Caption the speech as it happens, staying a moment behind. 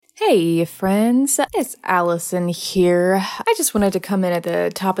Hey friends, it's Allison here. I just wanted to come in at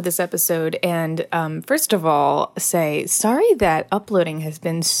the top of this episode and first of all say sorry that uploading has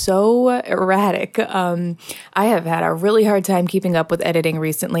been so erratic. I have had a really hard time keeping up with editing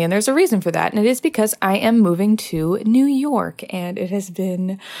recently, and there's a reason for that, and it is because I am moving to New York and it has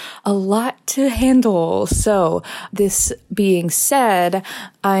been a lot to handle. So this being said,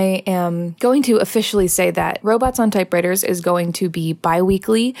 I am going to officially say that Robots on Typewriters is going to be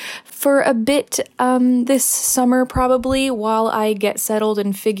bi-weekly for a bit this summer probably, while I get settled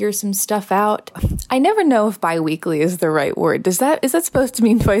and figure some stuff out. I never know if bi-weekly is the right word. Is that supposed to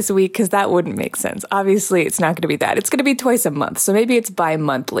mean twice a week? Because that wouldn't make sense. Obviously, it's not going to be that. It's going to be twice a month. So maybe it's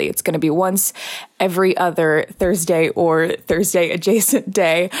bi-monthly. It's going to be once every other Thursday or Thursday adjacent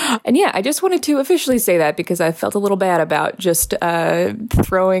day. And yeah, I just wanted to officially say that because I felt a little bad about just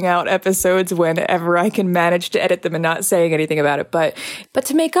throwing out episodes whenever I can manage to edit them and not saying anything about it. But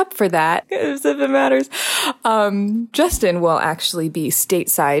to make up for that, if it matters, Justin will actually be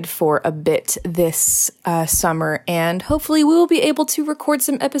stateside for a bit this summer, and hopefully we will be able to record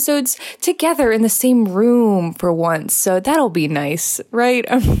some episodes together in the same room for once. So that'll be nice, right?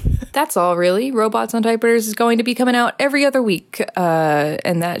 That's all, really. Robots on Typewriters is going to be coming out every other week,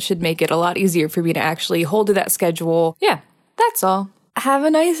 and that should make it a lot easier for me to actually hold to that schedule. Yeah, that's all. Have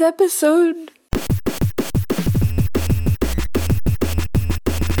a nice episode.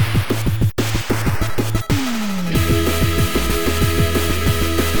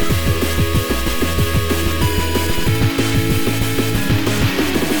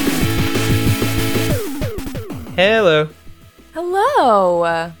 Hello.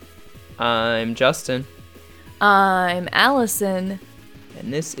 Hello. I'm Justin. I'm Allison.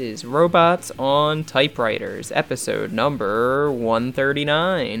 And this is Robots on Typewriters, episode number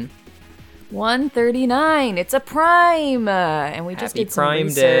 139. 139. It's a prime. And we just did some Prime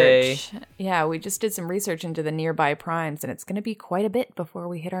research. Day. Yeah, we just did some research into the nearby primes, and it's going to be quite a bit before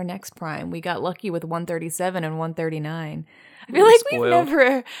we hit our next prime. We got lucky with 137 and 139. I feel like we've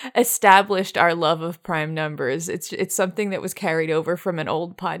never established our love of prime numbers. It's something that was carried over from an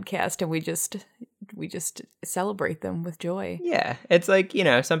old podcast, and we just celebrate them with joy. Yeah, it's like,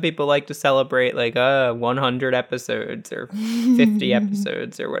 some people like to celebrate like 100 episodes or 50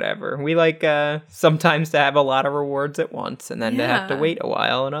 episodes or whatever. We like sometimes to have a lot of rewards at once and then to have to wait a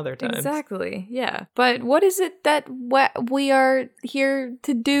while and other times. Exactly, yeah. But what is it that we are here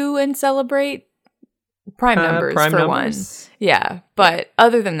to do and celebrate? Prime numbers, for numbers. One. Yeah, but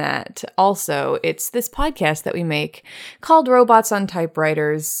other than that, also, it's this podcast that we make called Robots on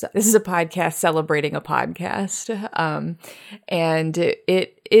Typewriters. This is a podcast celebrating a podcast. And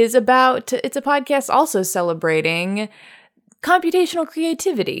it's a podcast also celebrating computational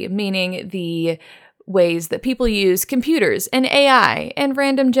creativity, meaning the ways that people use computers and AI and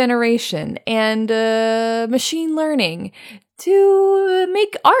random generation and machine learning to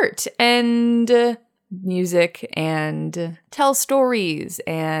make art and music and tell stories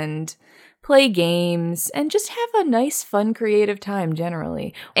and play games and just have a nice, fun, creative time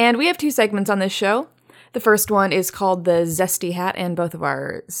generally. And we have two segments on this show. The first one is called the Zesty Hat, and both of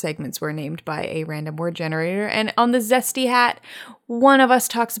our segments were named by a random word generator. And on the Zesty Hat, one of us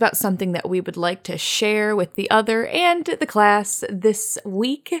talks about something that we would like to share with the other and the class this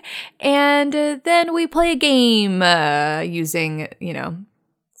week. And then we play a game using,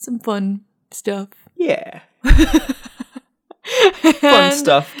 some fun stuff. Yeah. Fun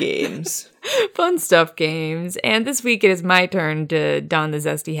stuff games. Fun stuff games. And this week it is my turn to don the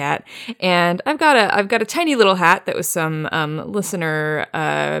Zesty Hat. And I've got a tiny little hat that was some listener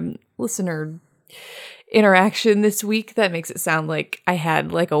interaction this week. That makes it sound like I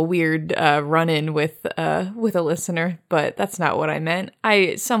had like a weird run-in with a listener, but that's not what I meant.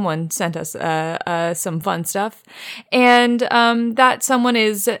 Someone sent us some fun stuff, and that someone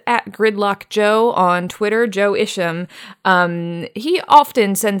is at Gridlock Joe on Twitter, Joe Isham. He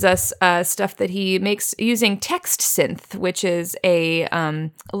often sends us stuff that he makes using TextSynth, which is a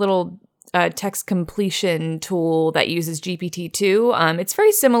little text completion tool that uses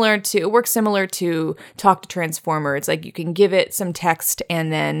GPT-2. It works similar to Talk to Transformer. It's like you can give it some text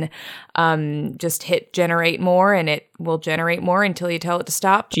and then just hit generate more, and it will generate more until you tell it to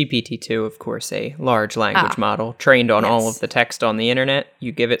stop. GPT-2, of course, a large language model trained on all of the text on the internet.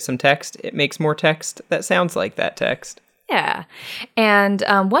 You give it some text, it makes more text that sounds like that text. Yeah. And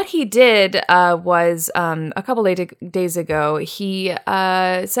what he did was a couple days ago, he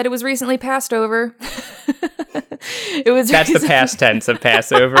said it was recently passed over. That's the past tense of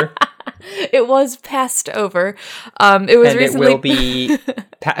Passover. It was passed over. It was recently...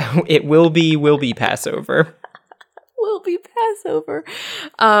 It will be Passover. will be Passover.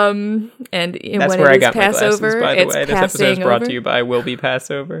 And that's when where it I is got Passover, my glasses, by the it's way. This episode is brought over. to you by Will Be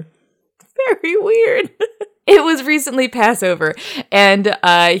Passover. Very weird. It was recently Passover, and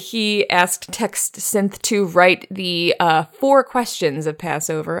he asked TextSynth to write the 4 questions of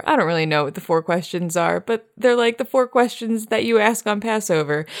Passover. I don't really know what the 4 questions are, but they're like the 4 questions that you ask on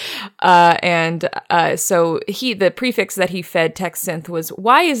Passover. So the prefix that he fed TextSynth was,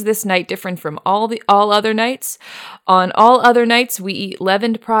 why is this night different from all other nights? On all other nights, we eat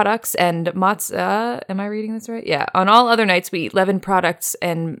leavened products and matzah. Am I reading this right? Yeah. On all other nights, we eat leavened products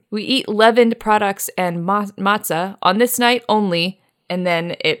and matzah. On this night only, and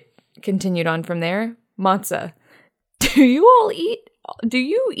then it continued on from there. Matzah. Do you eat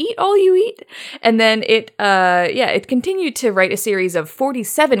all you eat? And then it continued to write a series of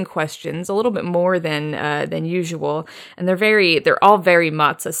 47 questions, a little bit more than usual, and they're all very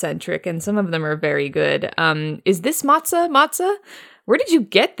matzah centric, and some of them are very good. Is this matzah? Where did you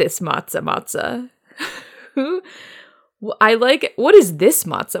get this matzah? What is this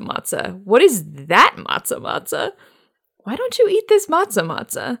matzah? What is that matzah? Why don't you eat this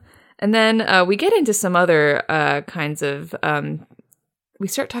matzah? And then we get into some other kinds of, we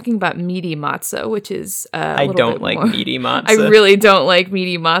start talking about meaty matzah, which is I don't like meaty matzah. I really don't like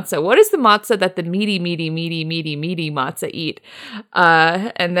meaty matzah. What is the matzah that the meaty matzah eat?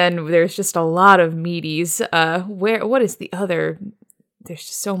 And then there's just a lot of meaties. What is the other... There's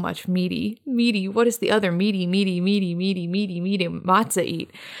just so much meaty. What is the other meaty matzah eat?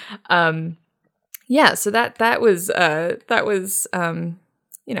 So that was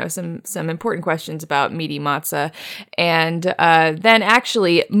some important questions about meaty matzah. And then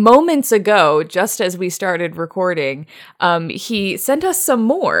actually moments ago, just as we started recording, he sent us some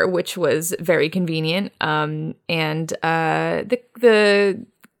more, which was very convenient. And the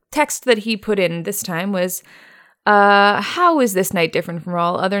text that he put in this time was, how is this night different from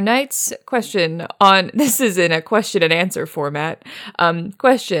all other nights? This is in a question and answer format.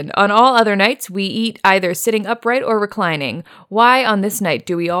 Question, on all other nights, we eat either sitting upright or reclining. Why on this night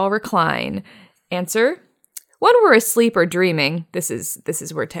do we all recline? Answer, when we're asleep or dreaming, this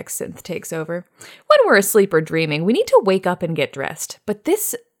is where TextSynth takes over. When we're asleep or dreaming, we need to wake up and get dressed. But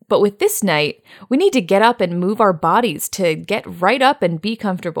with this night, we need to get up and move our bodies to get right up and be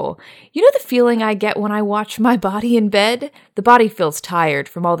comfortable. You know the feeling I get when I watch my body in bed? The body feels tired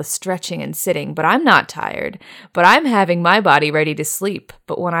from all the stretching and sitting, but I'm not tired. But I'm having my body ready to sleep.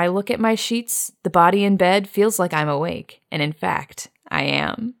 But when I look at my sheets, the body in bed feels like I'm awake. And in fact, I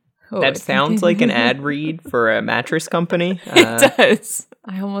am. That sounds like an ad read for a mattress company. It does.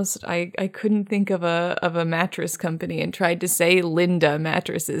 I couldn't think of a mattress company and tried to say Linda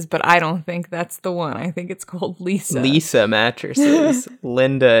mattresses, but I don't think that's the one. I think it's called Lisa. Lisa mattresses.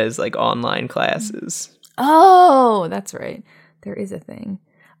 Linda is like online classes. Oh, that's right. There is a thing.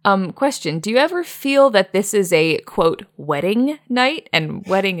 Question, do you ever feel that this is a, quote, wedding night? And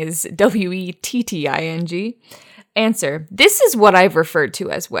wedding is WETTING. Answer, this is what I've referred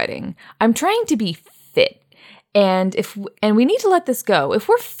to as wedding. I'm trying to be fit. And we need to let this go. If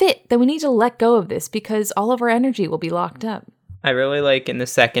we're fit, then we need to let go of this because all of our energy will be locked up. I really like in the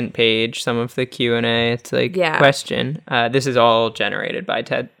second page some of the Q&A. It's like, question. This is all generated by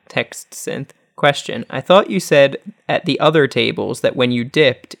TextSynth. Question. I thought you said at the other tables that when you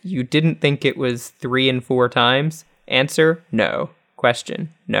dipped, you didn't think it was 3 and 4 times. Answer, no.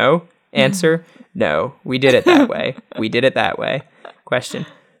 Question. No. Answer, no. We did it that way. Question.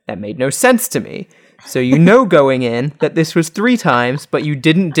 That made no sense to me. So you know going in that this was 3 times, but you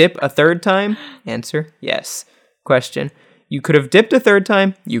didn't dip a 3rd time? Answer, yes. Question. You could have dipped a 3rd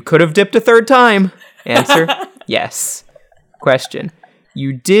time. You could have dipped a 3rd time. Answer, yes. Question.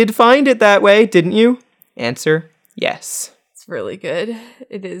 You did find it that way, didn't you? Answer, yes. It's really good.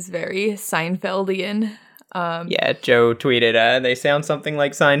 It is very Seinfeldian. Yeah, Joe tweeted, they sound something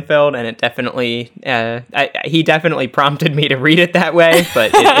like Seinfeld, and it definitely, he definitely prompted me to read it that way,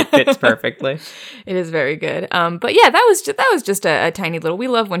 but it fits perfectly. It is very good. But yeah, that was just a tiny little, we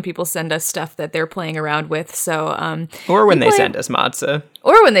love when people send us stuff that they're playing around with, so. Or when they send us matzah.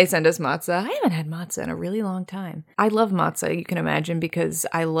 I haven't had matzah in a really long time. I love matzah, you can imagine, because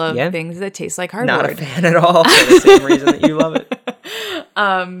I love things that taste like hardboard. Not a fan at all, for the same reason that you love it.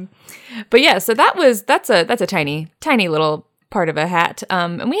 But yeah, so that's a tiny little part of a hat.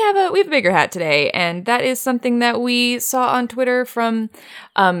 And we have a bigger hat today, and that is something that we saw on Twitter from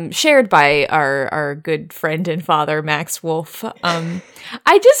shared by our good friend and father Max Wolf. I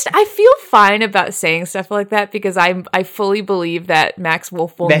feel fine about saying stuff like that because I fully believe that Max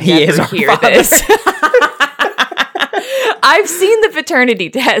Wolf will never hear this. I've seen the paternity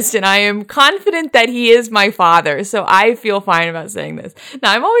test, and I am confident that he is my father, so I feel fine about saying this.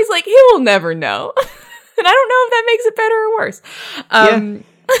 Now, I'm always like, he will never know. And I don't know if that makes it better or worse.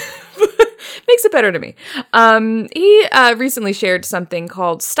 Makes it better to me. He recently shared something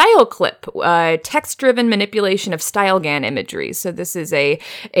called Style Clip, text-driven manipulation of StyleGAN imagery. So this is a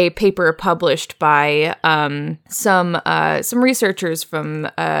paper published by some researchers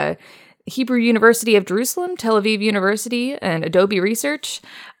from Hebrew University of Jerusalem, Tel Aviv University, and Adobe Research.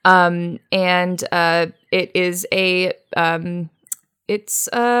 And it is it's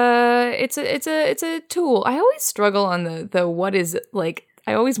a tool. I always struggle on the what is like.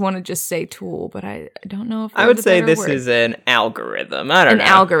 I always want to just say tool, but I don't know if I would say this word. Is an algorithm. I don't know. An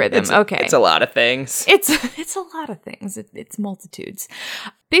algorithm. Okay. It's a lot of things. It's a lot of things. It's multitudes.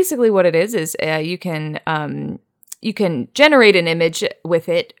 Basically, what it is you can generate an image with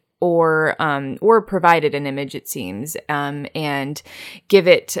it, or provided an image, it seems, and give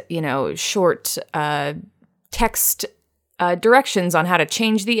it short text. Directions on how to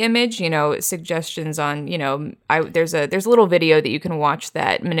change the image, suggestions on, there's a little video that you can watch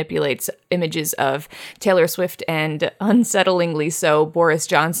that manipulates images of Taylor Swift and, unsettlingly so, Boris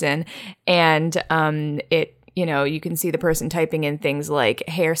Johnson. And you can see the person typing in things like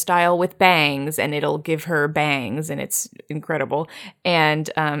hairstyle with bangs, and it'll give her bangs, and it's incredible. And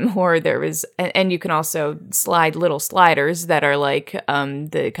or there is, and you can also slide little sliders that are like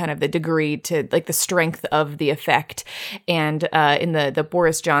the kind of the degree to like the strength of the effect. And in the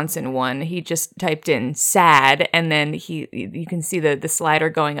Boris Johnson one, he just typed in sad, and then you can see the slider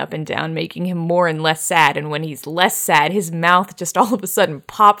going up and down, making him more and less sad. And when he's less sad, his mouth just all of a sudden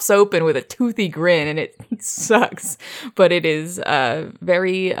pops open with a toothy grin, and it sucks, but it is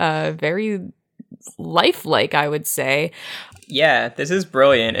very lifelike, I would say. Yeah, this is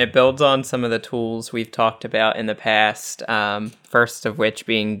brilliant. It builds on some of the tools we've talked about in the past, first of which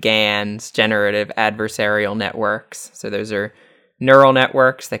being GANs, generative adversarial networks. So those are neural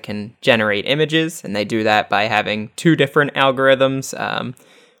networks that can generate images, and they do that by having two different algorithms.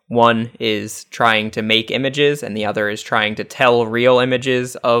 One is trying to make images, and the other is trying to tell real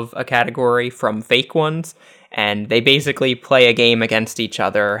images of a category from fake ones. And they basically play a game against each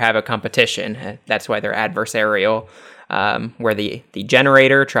other, or have a competition. That's why they're adversarial, where the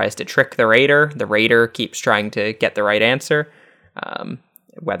generator tries to trick the rater keeps trying to get the right answer,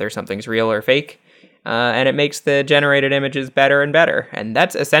 whether something's real or fake. And it makes the generated images better and better. And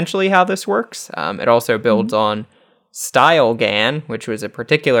that's essentially how this works. It also builds on StyleGAN, which was a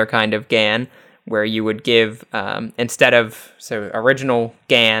particular kind of GAN, where you would give, original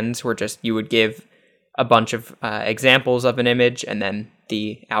GANs were just, you would give a bunch of examples of an image, and then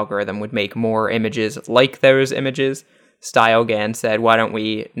the algorithm would make more images like those images. StyleGAN said, why don't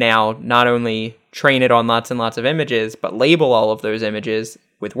we now not only train it on lots and lots of images, but label all of those images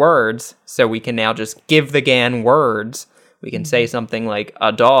with words, so we can now just give the GAN words. We can say something like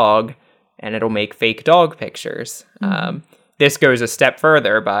a dog, and it'll make fake dog pictures. This goes a step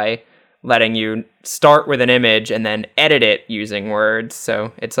further by letting you start with an image and then edit it using words.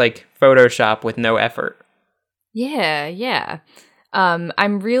 So it's like Photoshop with no effort. Yeah.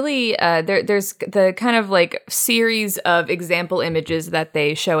 I'm really, there's the kind of like series of example images that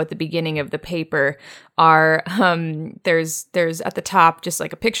they show at the beginning of the paper are, there's at the top just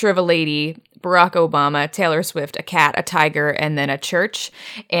like a picture of a lady, Barack Obama, Taylor Swift, a cat, a tiger, and then a church.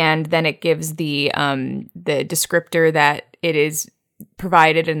 And then it gives the descriptor that it is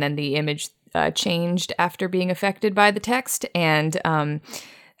provided, and then the image changed after being affected by the text. And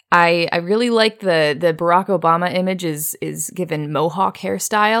I really like the Barack Obama image is given mohawk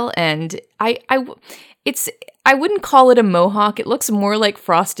hairstyle, and I wouldn't call it a mohawk. It looks more like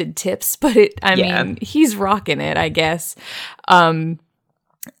frosted tips, but I mean, he's rocking it, I guess.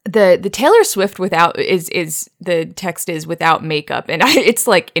 The Taylor Swift without is the text is without makeup, and it's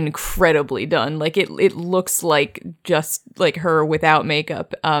like incredibly done. Like it looks like just like her without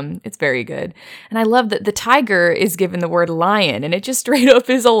makeup. It's very good, and I love that the tiger is given the word lion, and it just straight up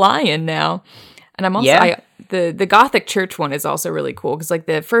is a lion now. And I'm also the Gothic church one is also really cool because like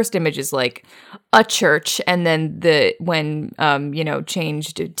the first image is like a church, and then when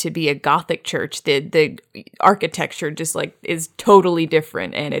changed to be a Gothic church, the architecture just like is totally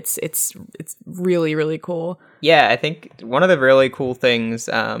different, and it's really, really cool. Yeah, I think one of the really cool things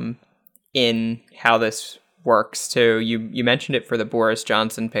in how this works too, you mentioned it for the Boris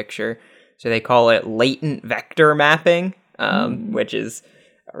Johnson picture, so they call it latent vector mapping, which is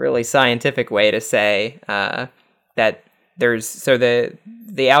a really scientific way to say that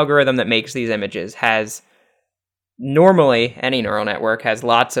the algorithm that makes these images has normally any neural network has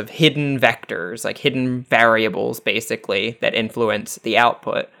lots of hidden vectors, like hidden variables, basically, that influence the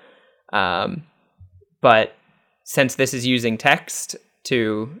output. But since this is using text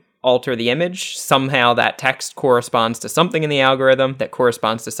to alter the image, somehow that text corresponds to something in the algorithm that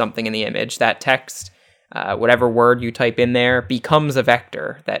corresponds to something in the image. That text, whatever word you type in there, becomes a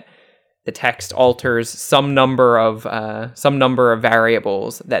vector that the text alters some number of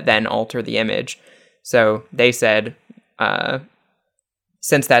variables that then alter the image. So they said,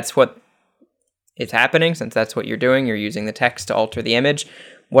 since that's what is happening, since that's what you're doing, you're using the text to alter the image,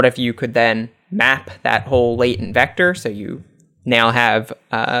 what if you could then map that whole latent vector? So you now have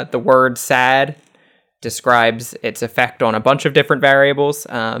the word sad describes its effect on a bunch of different variables.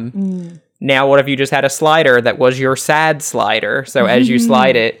 Now, what if you just had a slider that was your sad slider? So as you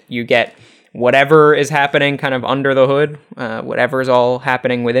slide it, you get whatever is happening kind of under the hood, whatever is all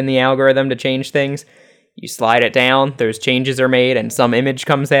happening within the algorithm to change things. You slide it down, those changes are made, and some image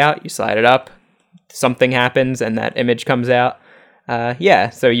comes out. You slide it up, something happens, and that image comes out.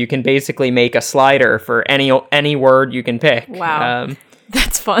 So you can basically make a slider for any word you can pick. Wow,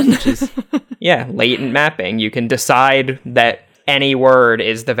 that's fun. Which is, latent mapping. You can decide that any word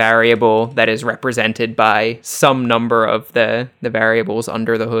is the variable that is represented by some number of the variables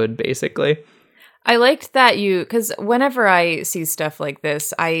under the hood, basically. I liked that because whenever I see stuff like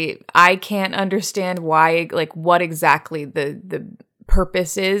this, I can't understand why, like, what exactly the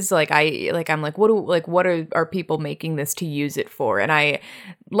purpose is. I'm like, what are people making this to use it for? And I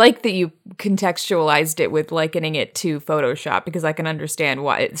like that you contextualized it with likening it to Photoshop, because I can understand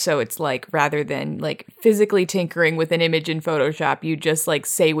why. So it's like, rather than like physically tinkering with an image in Photoshop, you just like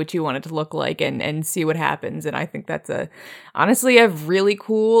say what you want it to look like and see what happens. And I think that's honestly a really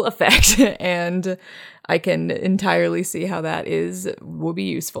cool effect, and I can entirely see how that will be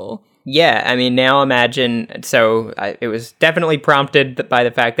useful. Yeah, I mean, now imagine, it was definitely prompted by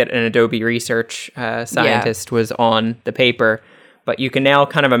the fact that an Adobe research scientist was on the paper, but you can now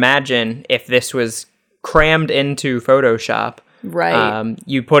kind of imagine if this was crammed into Photoshop. Right.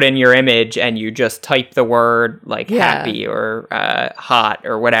 You put in your image and you just type the word like happy or hot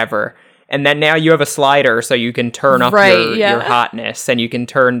or whatever. And then now you have a slider so you can turn up your hotness, and you can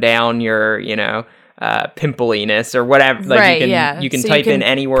turn down your, pimpliness or whatever. Like you can type in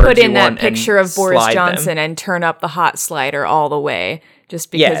any words you want. Put in that picture of Boris Johnson and turn up the hot slider all the way, just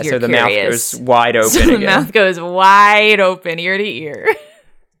because you're curious. So the mouth goes wide open again. The mouth goes wide open, ear to ear.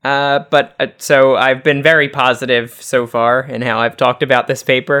 So I've been very positive so far in how I've talked about this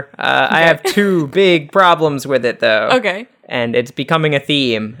paper. I have two big problems with it, though. Okay. And it's becoming a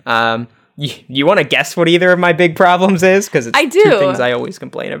theme. You want to guess what either of my big problems is? Because it's two things I always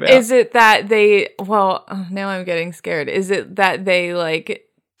complain about. Is it that now I'm getting scared. Is it that they, like,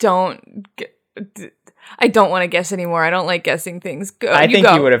 don't... I don't want to guess anymore. I don't like guessing things. I think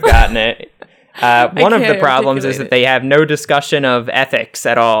you would have gotten it. One of the problems is that they have no discussion of ethics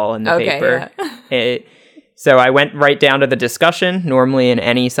at all in the paper. Yeah. So I went right down to the discussion. Normally in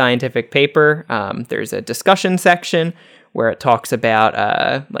any scientific paper, there's a discussion section where it talks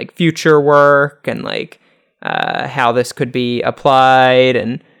about like future work and like how this could be applied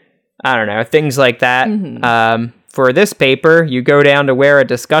and I don't know, things like that. Mm-hmm. For this paper, you go down to where a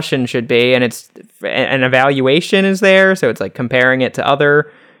discussion should be, and it's an evaluation is there. So it's like comparing it to other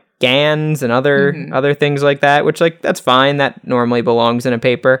GANs and other things like that, which like that's fine. That normally belongs in a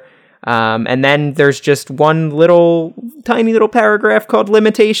paper. And then there's just one tiny little paragraph called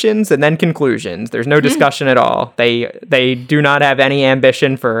limitations and then conclusions. There's no discussion at all. They do not have any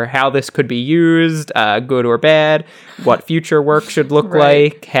ambition for how this could be used, good or bad, what future work should look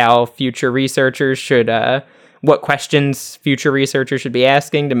like, how future researchers should, what questions future researchers should be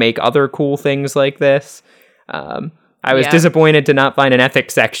asking to make other cool things like this. I was disappointed to not find an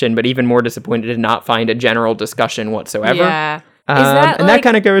ethics section, but even more disappointed to not find a general discussion whatsoever. Yeah. That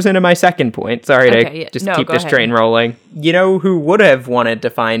kind of goes into my second point. Sorry to keep this train rolling. You know who would have wanted to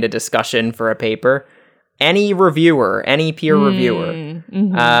find a discussion for a paper? Any reviewer, any peer reviewer.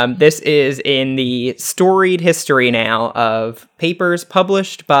 Mm-hmm. This is in the storied history now of papers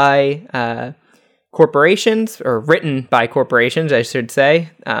published by corporations, or written by corporations, I should say.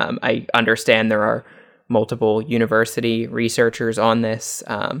 I understand there are multiple university researchers on this.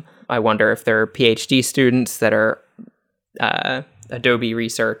 I wonder if there are PhD students that are Adobe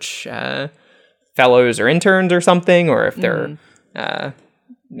research fellows or interns or something, or if they're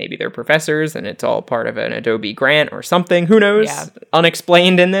maybe they're professors and it's all part of an Adobe grant or something. Who knows? Yeah.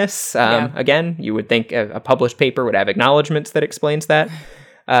 Unexplained in this. Again, you would think a published paper would have acknowledgments that explains that.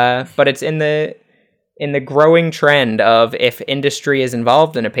 But it's in in the growing trend of if industry is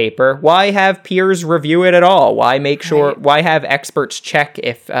involved in a paper, why have peers review it at all? Why make sure, why have experts check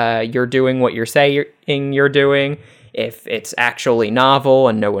if you're doing what you're saying you're doing, if it's actually novel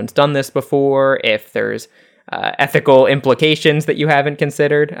and no one's done this before, if there's ethical implications that you haven't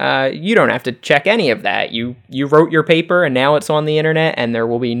considered? You don't have to check any of that. You wrote your paper and now it's on the internet and there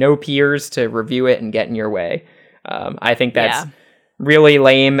will be no peers to review it and get in your way. I think that's really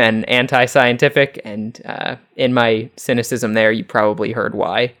lame and anti-scientific, and in my cynicism there, you probably heard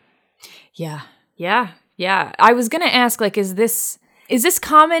why. Yeah. I was gonna ask, like, is this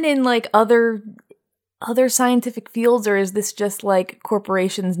common in like other scientific fields, or is this just like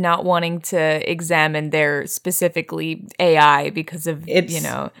corporations not wanting to examine their specifically AI because of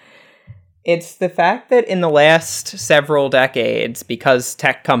It's the fact that in the last several decades, because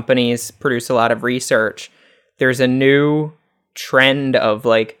tech companies produce a lot of research, there's a new trend of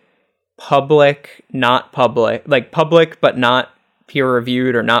like public but not peer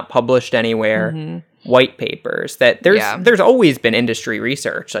reviewed or not published anywhere white papers. That there's always been industry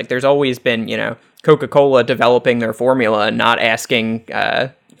research. Like there's always been, Coca-Cola developing their formula and not asking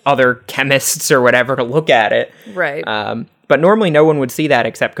other chemists or whatever to look at it. Right. But normally no one would see that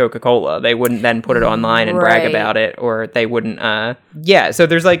except Coca-Cola. They wouldn't then put it online and brag about it, or they wouldn't. So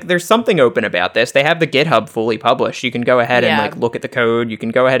there's something open about this. They have the GitHub fully published. You can go ahead and like look at the code. You can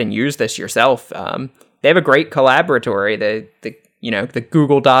go ahead and use this yourself. They have a great collaboratory. The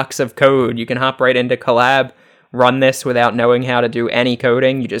Google Docs of code. You can hop right into Colab, run this without knowing how to do any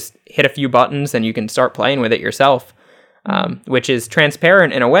coding. You just hit a few buttons and you can start playing with it yourself. Which is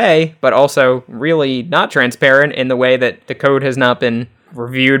transparent in a way, but also really not transparent in the way that the code has not been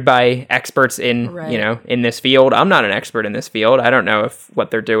reviewed by experts in, in this field. I'm not an expert in this field. I don't know if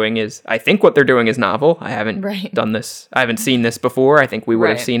what they're doing is, I think what they're doing is novel. I haven't done this. I haven't seen this before. I think we would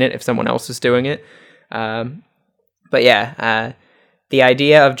have seen it if someone else was doing it. The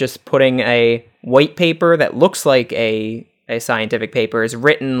idea of just putting a white paper that looks like a scientific paper is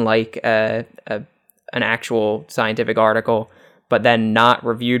written like an actual scientific article, but then not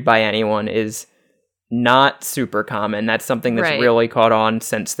reviewed by anyone is not super common. That's something that's really caught on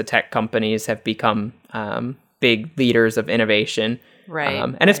since the tech companies have become big leaders of innovation.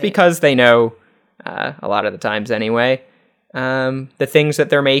 And it's because they know, a lot of the times anyway, the things that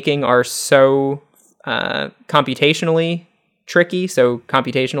they're making are so computationally tricky, so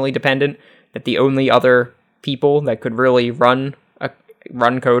computationally dependent, that the only other people that could really run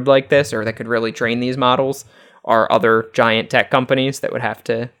code like this, or that could really train these models, are other giant tech companies that would have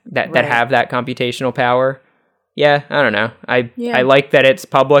to that have that computational power. I don't know. I like that it's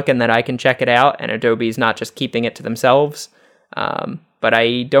public and that I can check it out, and Adobe's not just keeping it to themselves. But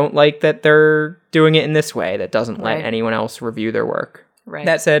I don't like that they're doing it in this way that doesn't let anyone else review their work.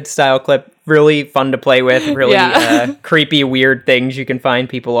 That said, StyleClip, really fun to play with, really creepy, weird things you can find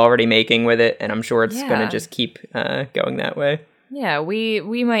people already making with it, and I'm sure it's going to just keep going that way. Yeah,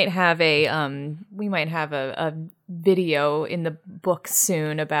 we might have a video in the book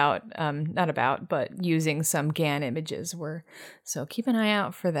soon but using some GAN images. So keep an eye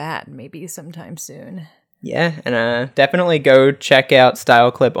out for that, maybe sometime soon. Yeah, and definitely go check out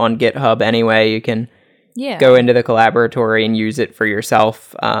StyleClip on GitHub anyway. You can go into the collaboratory and use it for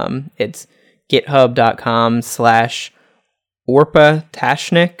yourself. It's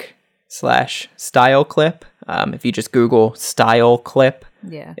github.com/orpatashnik/StyleClip. If you just Google StyleClip,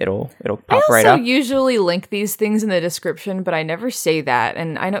 it'll pop right up. I also usually link these things in the description, but I never say that.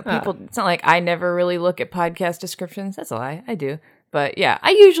 And I know people, it's not like I never really look at podcast descriptions. That's a lie. I do. But yeah,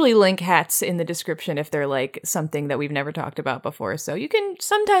 I usually link hats in the description if they're like something that we've never talked about before. So you can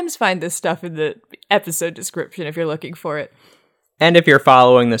sometimes find this stuff in the episode description if you're looking for it. And if you're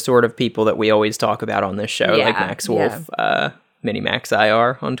following the sort of people that we always talk about on this show, like Max Wolf, Minimax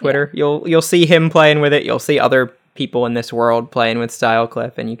IR on Twitter, you'll see him playing with it. You'll see other people in this world playing with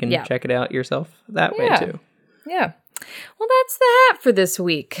StyleClip, and you can check it out yourself that way too. Yeah. Well, that's the hat for this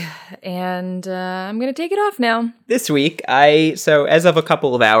week, and I'm going to take it off now. This week, so as of a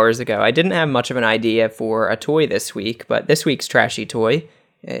couple of hours ago, I didn't have much of an idea for a toy this week, but this week's trashy toy,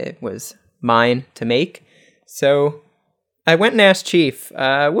 it was mine to make. So I went and asked Chief,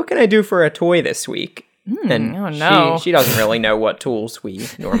 what can I do for a toy this week? And she doesn't really know what tools we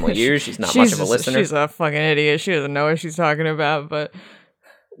normally use. She's not much of a listener. She's a fucking idiot. She doesn't know what she's talking about, but...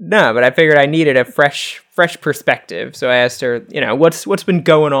 No, but I figured I needed a fresh perspective. So I asked her, what's been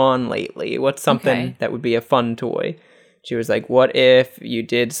going on lately? What's something that would be a fun toy? She was like, what if you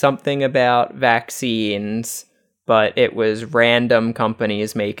did something about vaccines, but it was random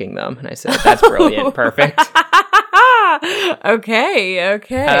companies making them? And I said, that's brilliant. Perfect.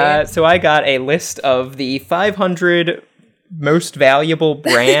 Okay. So I got a list of the 500 most valuable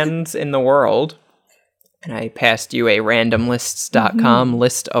brands in the world. And I passed you a randomlists.com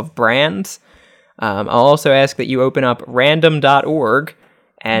list of brands. I'll also ask that you open up random.org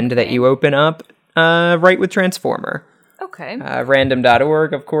and that you open up Write with Transformer. Okay.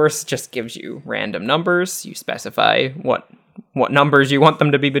 Random.org, of course, just gives you random numbers. You specify what numbers you want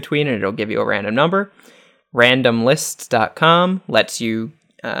them to be between, and it'll give you a random number. Randomlists.com lets you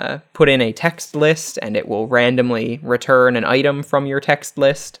put in a text list, and it will randomly return an item from your text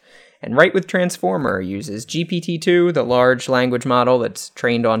list. And Write with Transformer uses GPT-2, the large language model that's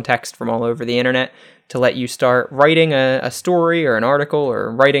trained on text from all over the internet, to let you start writing a story or an article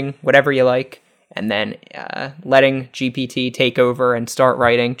or writing whatever you like, and then letting GPT take over and start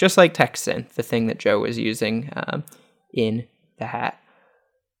writing, just like TextSynth, the thing that Joe was using in the hat.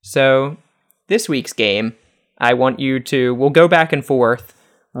 So this week's game, I want you to, we'll go back and forth,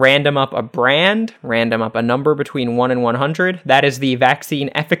 random up a brand, random up a number between 1 and 100. That is the vaccine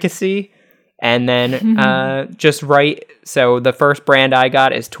efficacy. And then just write, so the first brand I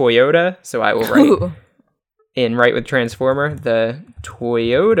got is Toyota. So I will write in Write with Transformer, the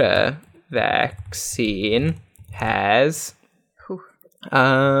Toyota vaccine has,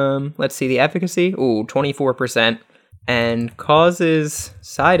 let's see, the efficacy, 24%. And causes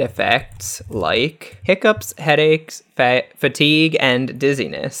side effects like hiccups, headaches, fatigue, and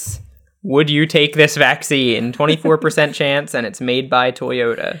dizziness. Would you take this vaccine? 24% chance, and it's made by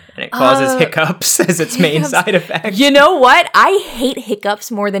Toyota. And it causes hiccups as its main side effect. You know what? I hate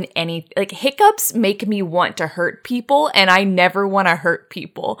hiccups more than any. Like, hiccups make me want to hurt people, and I never want to hurt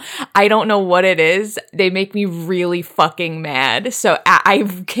people. I don't know what it is. They make me really fucking mad. So I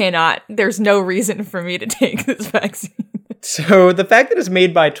cannot. There's no reason for me to take this vaccine. So the fact that it's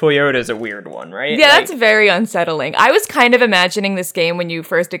made by Toyota is a weird one, right? Yeah, that's very unsettling. I was kind of imagining this game when you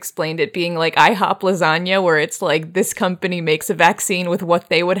first explained it being like IHOP lasagna, where it's like this company makes a vaccine with what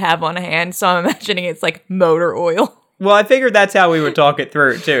they would have on hand. So I'm imagining it's like motor oil. Well, I figured that's how we would talk it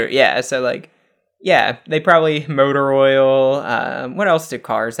through too. Yeah, so like, yeah, they probably motor oil. What else do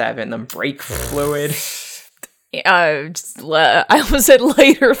cars have in them? Brake fluid. I almost said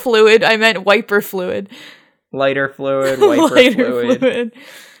lighter fluid. I meant wiper fluid. Lighter fluid, wiper fluid.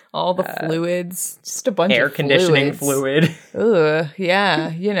 All the fluids. Just a bunch air of conditioning fluid. Ugh,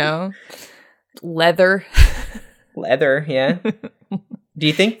 yeah, you know. Leather. Leather, yeah. Do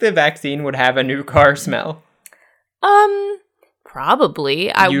you think the vaccine would have a new car smell? Probably.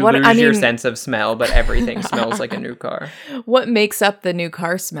 You lose your sense of smell, but everything smells like a new car. What makes up the new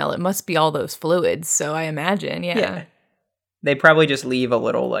car smell? It must be all those fluids, so I imagine, yeah. They probably just leave a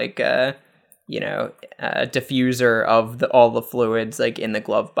little, like, diffuser of all the fluids, like, in the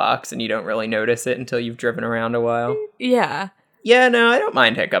glove box, and you don't really notice it until you've driven around a while. Yeah. Yeah, no, I don't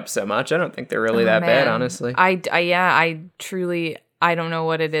mind hiccups so much. I don't think they're really that bad, honestly. I truly, I don't know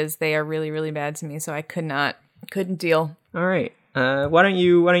what it is. They are really, really bad to me, so I couldn't deal. All right. Why don't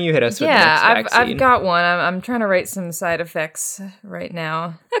you hit us with the next vaccine? I've got one. I'm trying to write some side effects right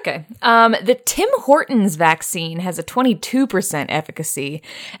now. Okay. The Tim Hortons vaccine has a 22% efficacy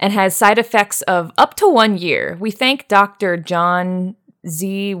and has side effects of up to 1 year. We thank Dr. John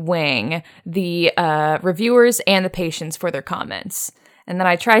Z. Wang, the reviewers, and the patients for their comments. And then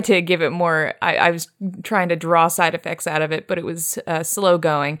I tried to give it more, I was trying to draw side effects out of it, but it was slow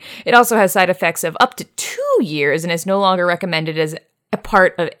going. It also has side effects of up to 2 years and is no longer recommended as a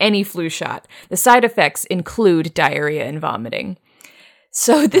part of any flu shot. The side effects include diarrhea and vomiting.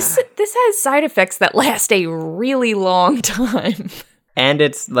 So this has side effects that last a really long time. And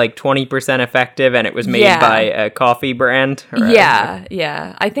it's like 20% effective, and it was made by a coffee brand?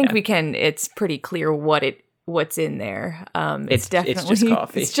 Yeah. I think it's pretty clear what's in there. It's definitely just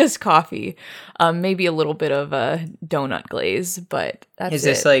coffee. It's just coffee. Maybe a little bit of a donut glaze, but that's Is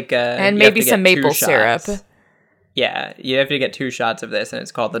this like and maybe some maple syrup. Yeah, you have to get 2 shots of this, and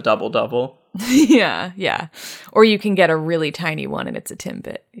it's called the double. Yeah. Or you can get a really tiny one, and it's a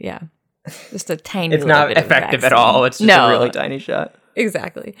Timbit. Yeah, just a tiny. It's not effective at all. It's just a really tiny shot.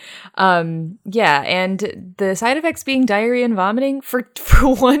 Exactly. Yeah, and the side effects being diarrhea and vomiting for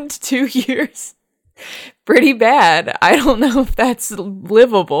 1 to 2 years. Pretty bad. I don't know if that's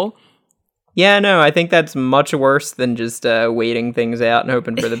livable. Yeah, no, I think that's much worse than just waiting things out and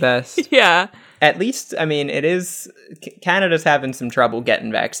hoping for the best. Yeah. at least, I mean, it is Canada's having some trouble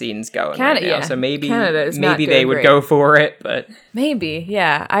getting vaccines going right now, so maybe they would go for it, but maybe,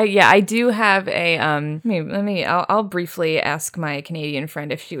 yeah. I do have a I'll briefly ask my Canadian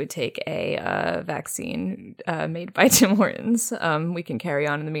friend if she would take a vaccine made by Tim Hortons. We can carry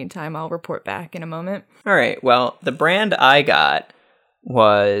on in the meantime. I'll report back in a moment. All right. Well, the brand I got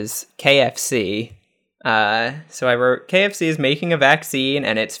was KFC. So I wrote, KFC is making a vaccine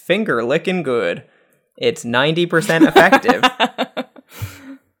and it's finger licking good. It's 90% effective.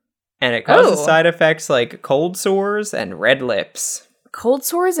 And it causes side effects like cold sores and red lips. Cold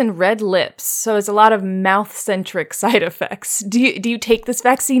sores and red lips. So it's a lot of mouth-centric side effects. Do you take this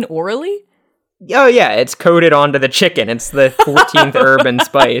vaccine orally? Oh yeah, it's coated onto the chicken. It's the 14th herb and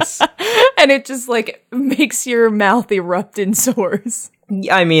spice. And it just like makes your mouth erupt in sores.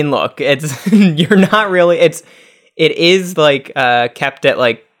 I mean, look, it's you're not really. It is like kept at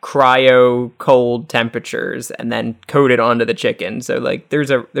like cryo cold temperatures and then coated onto the chicken. So like there's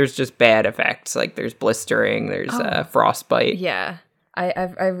just bad effects. Like there's blistering, there's frostbite. Yeah,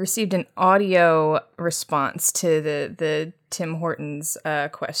 I've received an audio response to the Tim Hortons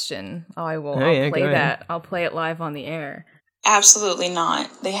question. I'll play that. I'll play it live on the air. Absolutely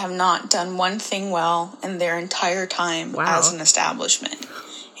not. They have not done one thing well in their entire time as an establishment.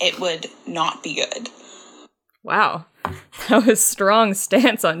 It would not be good. Wow. That was strong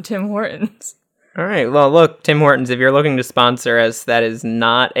stance on Tim Hortons. All right. Well, look, Tim Hortons, if you're looking to sponsor us, that is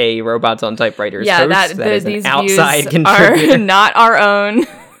not a Robots on Typewriters host. That is these an outside views contributor. Are not our own.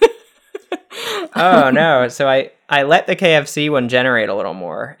 Oh, no. So I let the KFC one generate a little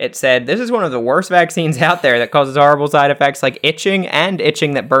more. It said, this is one of the worst vaccines out there that causes horrible side effects like itching and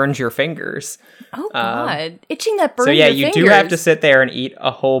itching that burns your fingers. Oh, God. Itching that burns your fingers. So, yeah, you do have to sit there and eat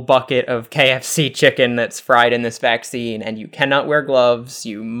a whole bucket of KFC chicken that's fried in this vaccine, and you cannot wear gloves.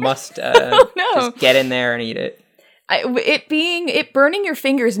 You must just get in there and eat it. Burning your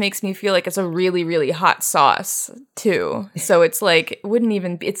fingers makes me feel like it's a really, really hot sauce too. So it's like,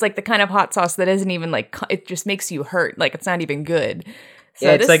 it's like the kind of hot sauce that isn't even like, it just makes you hurt. Like it's not even good. So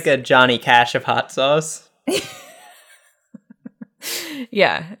yeah, it's like a Johnny Cash of hot sauce.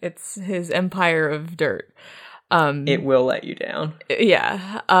 Yeah, it's his empire of dirt. It will let you down.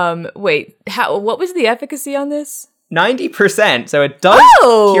 Yeah. Wait, what was the efficacy on this? 90%. So it does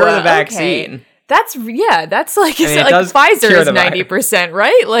cure the vaccine. Okay. That's like Pfizer is 90%,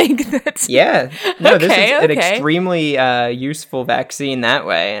 right? Like that's this is an extremely useful vaccine that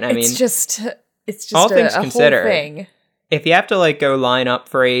way. And I mean, it's just all things considered, whole thing. If you have to like go line up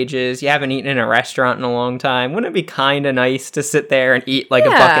for ages, you haven't eaten in a restaurant in a long time, wouldn't it be kind of nice to sit there and eat like a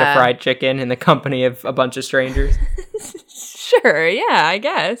bucket of fried chicken in the company of a bunch of strangers? Sure, yeah, I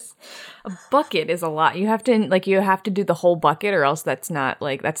guess. A bucket is a lot. You have to do the whole bucket, or else that's not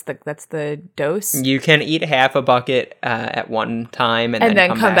like that's the dose. You can eat half a bucket at one time, and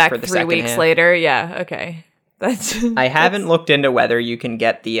then come back for the 3 weeks half. later. Yeah, okay. I haven't looked into whether you can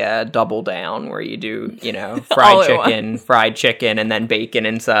get the double down where you do, fried chicken, and then bacon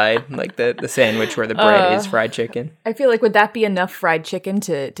inside, like the sandwich where the bread is fried chicken. I feel like, would that be enough fried chicken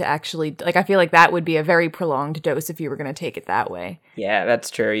to actually, like, I feel like that would be a very prolonged dose if you were going to take it that way. Yeah, that's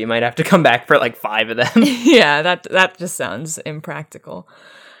true. You might have to come back for like 5 of them. Yeah, that just sounds impractical.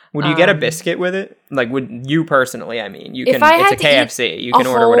 Would you get a biscuit with it? Like, would you personally? I mean, you can. It's a KFC. You can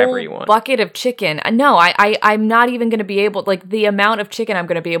order whatever you want. Bucket of chicken. No, I'm not even going to be able. Like, the amount of chicken I'm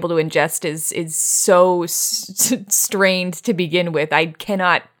going to be able to ingest is so strained to begin with. I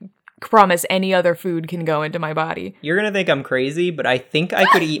cannot promise any other food can go into my body. You're gonna think I'm crazy, but I think I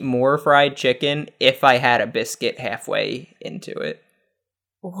could eat more fried chicken if I had a biscuit halfway into it.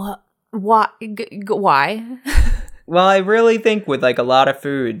 What? Why? Well, I really think with like a lot of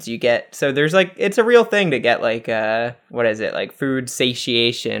foods you get, so there's like, it's a real thing to get like, what is it? Like food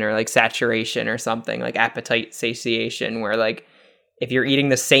satiation or like saturation or something, like appetite satiation, where like if you're eating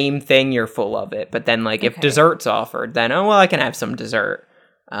the same thing, you're full of it. But then like if dessert's offered, then, I can have some dessert.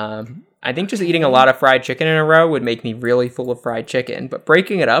 I think just eating a lot of fried chicken in a row would make me really full of fried chicken, but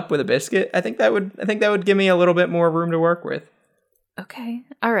breaking it up with a biscuit, I think that would give me a little bit more room to work with. Okay.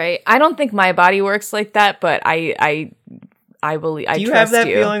 All right. I don't think my body works like that, but I believe. Do you have that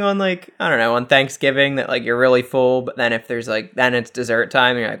feeling on like, I don't know, on Thanksgiving that like you're really full, but then if there's like, then it's dessert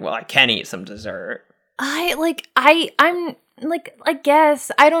time and you're like, well, I can eat some dessert. I'm like, I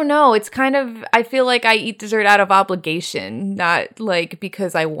guess, I don't know. It's kind of, I feel like I eat dessert out of obligation, not like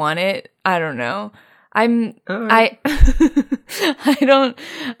because I want it. I don't know. I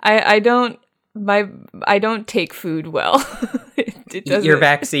don't take food well. Eat your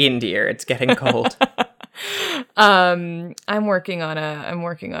vaccine, dear. It's getting cold. I'm working on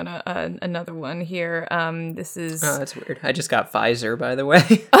another one here. This is. Oh, that's weird. I just got Pfizer, by the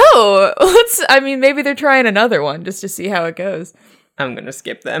way. Oh, maybe they're trying another one just to see how it goes. I'm gonna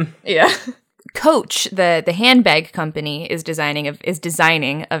skip them. Yeah. Coach, the handbag company, is designing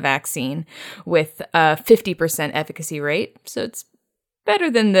a vaccine with a 50% efficacy rate, so it's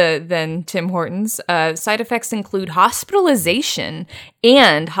better than Tim Hortons. Side effects include hospitalization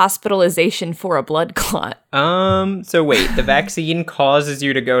and hospitalization for a blood clot. So wait, the vaccine causes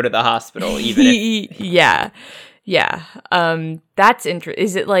you to go to the hospital, even if... Yeah. That's interesting.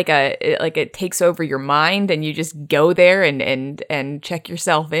 Is it like it takes over your mind and you just go there and check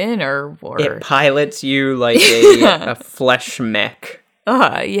yourself in, or it pilots you like a flesh mech?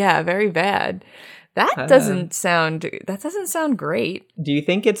 Yeah, very bad. That doesn't sound great. Do you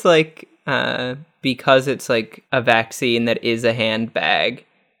think it's like because it's like a vaccine that is a handbag?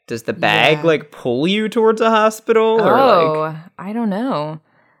 Does the bag like pull you towards a hospital? I don't know.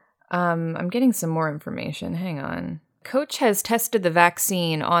 I'm getting some more information. Hang on. Coach has tested the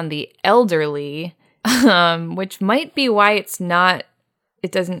vaccine on the elderly, which might be why it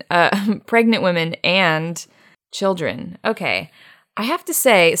doesn't pregnant women and children. Okay. I have to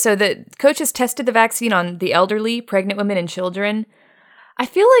say, so the Coach has tested the vaccine on the elderly, pregnant women, and children. I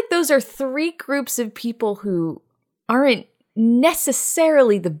feel like those are three groups of people who aren't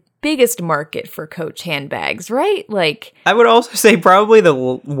necessarily the biggest market for Coach handbags, right? Like, I would also say probably the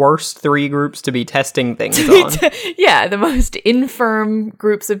worst three groups to be testing things on. Yeah, the most infirm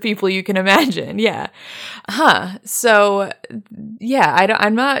groups of people you can imagine. Yeah. So, yeah,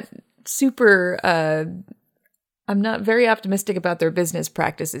 I'm not super... I'm not very optimistic about their business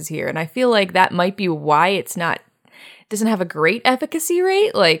practices here, and I feel like that might be why it doesn't have a great efficacy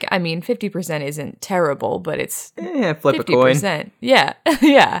rate. Like, I mean, 50% isn't terrible, but it's flip 50%. A coin. Yeah,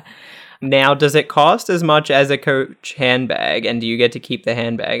 yeah. Now, does it cost as much as a Coach handbag, and do you get to keep the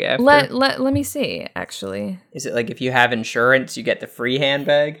handbag after? Let me see, actually. Is it like if you have insurance, you get the free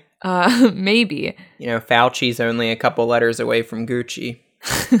handbag? Maybe. You know, Fauci's only a couple letters away from Gucci.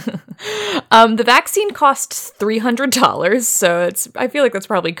 The vaccine costs $300, so I feel like that's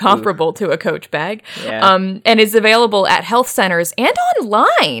probably comparable to a Coach bag. Yeah. And is available at health centers and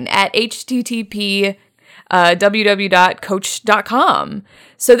online at http www.coach.com.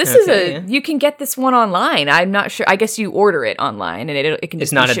 So this is you can get this one online. I'm not sure. I guess you order it online and it can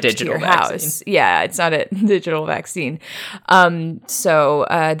just be shipped to your house. Yeah, it's not a digital vaccine. So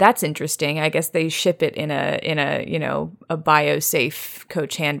that's interesting. I guess they ship it in a biosafe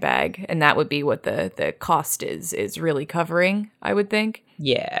Coach handbag, and that would be what the cost is really covering, I would think.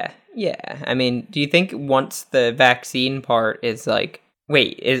 Yeah. I mean, do you think once the vaccine part is like,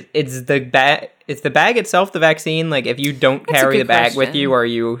 wait, is the bag itself the vaccine? Like, if you don't carry the bag with you, are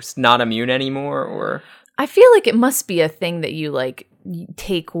you not immune anymore? Or I feel like it must be a thing that you like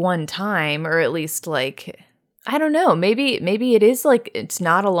take one time, or at least like, I don't know. Maybe it is like it's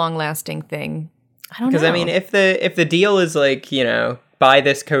not a long lasting thing. I don't know. Because I mean, if the deal is like, you know, buy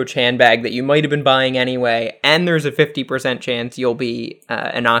this Coach handbag that you might have been buying anyway, and there's a 50% chance you'll be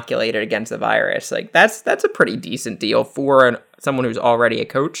inoculated against the virus. Like, that's a pretty decent deal for someone who's already a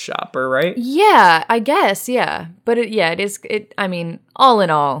Coach shopper, right? Yeah, I guess, yeah. But it is. I mean, all in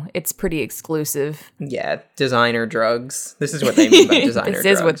all, it's pretty exclusive. Yeah, designer drugs. This is what they mean by designer drugs.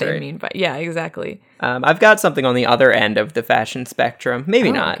 This is what they mean by, yeah, exactly. I've got something on the other end of the fashion spectrum.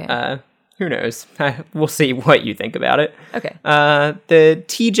 Maybe not. Okay. Who knows? We'll see what you think about it. Okay. The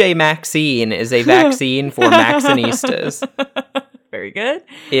TJ Maxine is a vaccine for Maxinistas. Very good.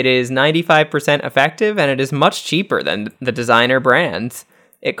 It is 95% effective, and it is much cheaper than the designer brands.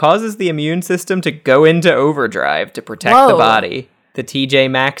 It causes the immune system to go into overdrive to protect the body. The TJ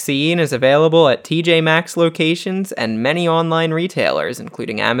Maxine is available at TJ Maxx locations and many online retailers,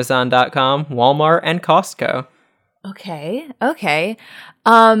 including Amazon.com, Walmart, and Costco. Okay.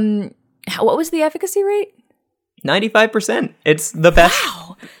 What was the efficacy rate? 95%. It's the best.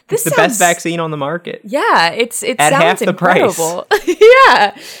 Wow, it's the best vaccine on the market. Yeah, it sounds at half the incredible.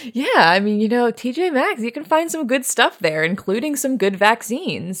 price. Yeah. I mean, TJ Maxx, you can find some good stuff there, including some good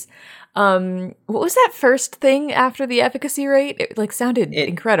vaccines. What was that first thing after the efficacy rate? It sounded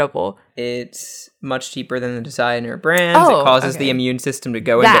incredible. It's much cheaper than the designer brands. It causes the immune system to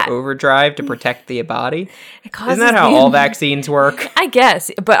go into overdrive to protect the body. Isn't that how all vaccines work? I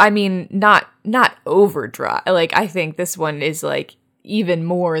guess, but I mean, not overdrive. Like, I think this one is like even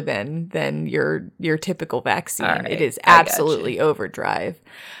more than your typical vaccine. Right, it is absolutely overdrive.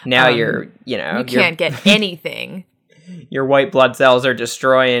 Now you can't get anything. Your white blood cells are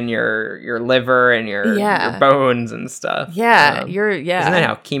destroying your liver and your bones and stuff. Yeah, Isn't that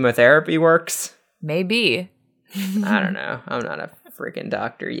how chemotherapy works? Maybe. I don't know. I'm not a freaking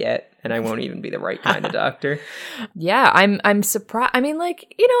doctor yet, and I won't even be the right kind of doctor. Yeah, I'm surprised. I mean,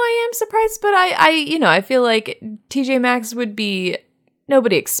 like, I am surprised, but I feel like TJ Maxx would be,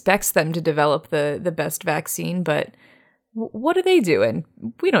 nobody expects them to develop the best vaccine, but what are they doing?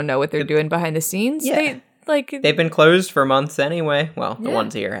 We don't know what they're doing behind the scenes. Yeah. They've been closed for months anyway. Well, the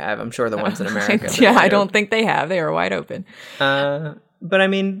ones here have. I'm sure the ones in America. Yeah, I don't think they have. They are wide open. But I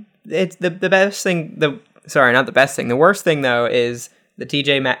mean, it's the best thing. Sorry, not the best thing. The worst thing, though, is the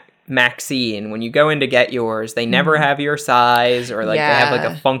TJ Maxine. When you go in to get yours, they never have your size, or like they have like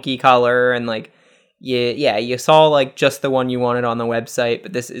a funky color, and like you saw like just the one you wanted on the website,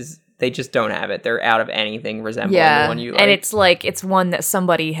 but they just don't have it. They're out of anything resembling the one you like. And it's like it's one that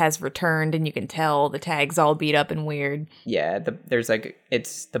somebody has returned, and you can tell the tag's all beat up and weird. Yeah, there's like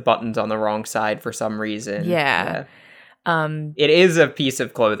it's the buttons on the wrong side for some reason. Yeah. It is a piece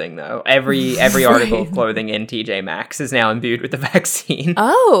of clothing, though. Every article of clothing in TJ Maxx is now imbued with the vaccine.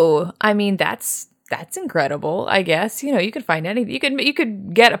 Oh, I mean that's incredible. I guess you could find anything. You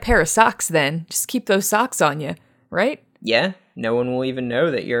could get a pair of socks. Then just keep those socks on you, right? Yeah, no one will even know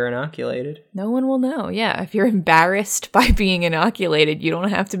that you're inoculated. No one will know. Yeah, if you're embarrassed by being inoculated, you don't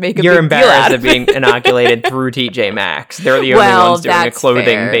have to make a You're big deal embarrassed out of being inoculated through TJ Maxx. They're the only ones doing a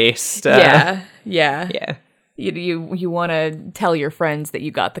clothing-based. Yeah. Yeah. You want to tell your friends that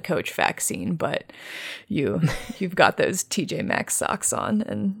you got the Coach vaccine, but you've got those TJ Maxx socks on,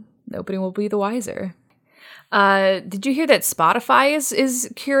 and nobody will be the wiser. Did you hear that Spotify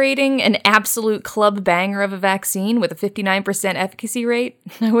is curating an absolute club banger of a vaccine with a 59% efficacy rate?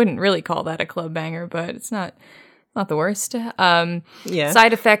 I wouldn't really call that a club banger, but it's not the worst. Side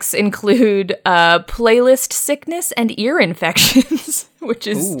effects include playlist sickness and ear infections, which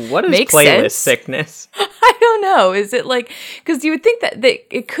is what is makes playlist sense. sickness? I don't know. Is it like, because you would think that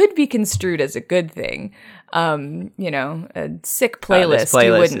it could be construed as a good thing. A sick playlist,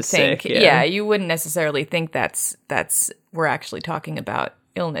 you wouldn't think. Sick, yeah, you wouldn't necessarily think that's we're actually talking about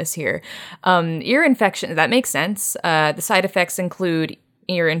illness here. Ear infection, that makes sense. The side effects include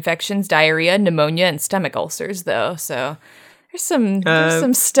ear infections, diarrhea, pneumonia, and stomach ulcers, though. So there's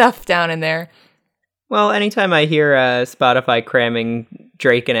some stuff down in there. Well, anytime I hear Spotify cramming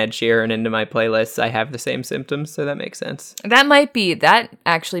Drake and Ed Sheeran into my playlists, I have the same symptoms, so that makes sense. That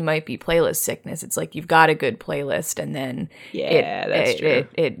actually might be playlist sickness. It's like you've got a good playlist, and then that's true.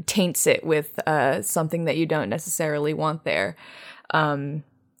 It taints it with something that you don't necessarily want there.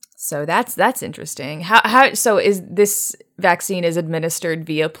 So that's interesting. So is this vaccine is administered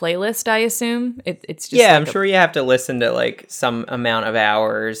via playlist, I assume? It's just I'm sure you have to listen to like some amount of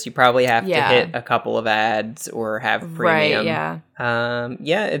hours. You probably have to hit a couple of ads or have premium. Right,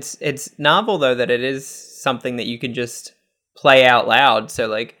 it's novel though that it is something that you can just play out loud. So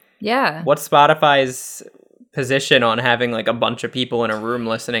like what's Spotify's position on having like a bunch of people in a room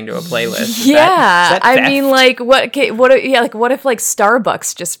listening to a playlist? Is that I mean, like what if like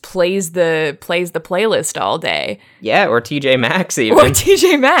Starbucks just plays the playlist all day? Yeah, or TJ Maxx even. Or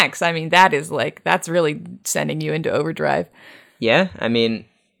TJ Maxx. I mean, that's really sending you into overdrive. Yeah, I mean,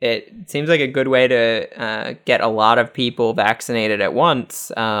 it seems like a good way to get a lot of people vaccinated at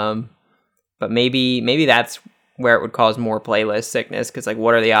once. But maybe that's where it would cause more playlist sickness, because like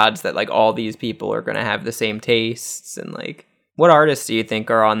what are the odds that like all these people are going to have the same tastes, and like what artists do you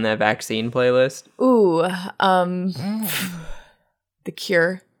think are on the vaccine playlist? The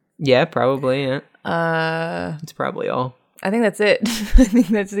Cure. Yeah, probably. It's probably all. I think that's it. I think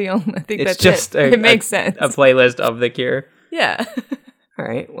that's the only. I think it's that's just it. It makes sense. A playlist of The Cure. Yeah. All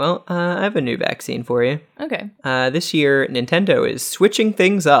right. Well, I have a new vaccine for you. Okay. This year, Nintendo is switching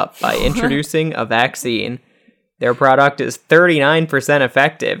things up by introducing a vaccine. Their product is 39%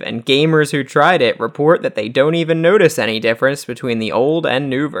 effective, and gamers who tried it report that they don't even notice any difference between the old and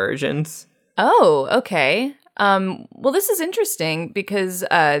new versions. Oh, okay. Well, this is interesting because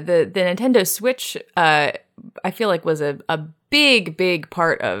the Nintendo Switch, I feel like was a big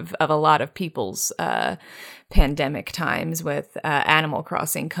part of a lot of people's pandemic times, with Animal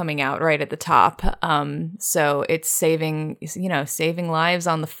Crossing coming out right at the top. So it's saving lives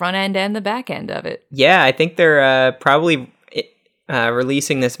on the front end and the back end of it. Yeah, I think they're probably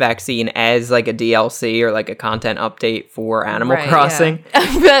releasing this vaccine as like a DLC or like a content update for Animal Crossing.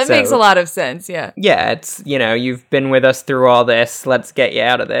 Yeah. That makes a lot of sense. Yeah. Yeah, it's, you've been with us through all this. Let's get you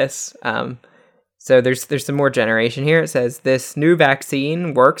out of this. So there's some more generation here. It says this new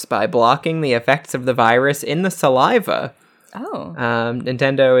vaccine works by blocking the effects of the virus in the saliva. Oh.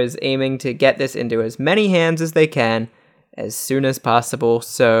 Nintendo is aiming to get this into as many hands as they can. as soon as possible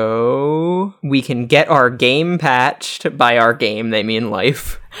so we can get our game patched. By our game, they mean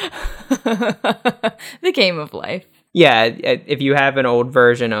life. The game of life. Yeah, if you have an old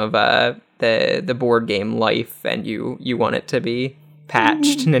version of the board game Life and you want it to be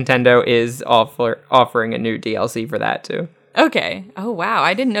patched, Nintendo is offering a new DLC for that too. Okay. Oh wow,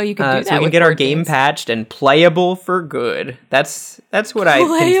 I didn't know you could do that. So we can get our game patched and playable for good. That's what I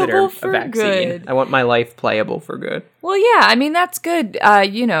consider a vaccine. Good. I want my life playable for good. Well, yeah, I mean that's good.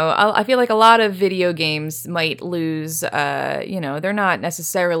 I feel like a lot of video games might lose. They're not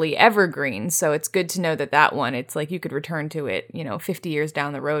necessarily evergreen, so it's good to know that one. It's like you could return to it, 50 years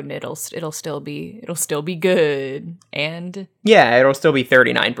down the road, and it'll still be good. And yeah, it'll still be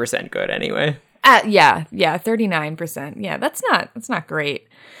 39% good anyway. 39%. Yeah, that's not great.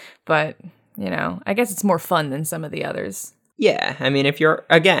 But, I guess it's more fun than some of the others. Yeah, I mean,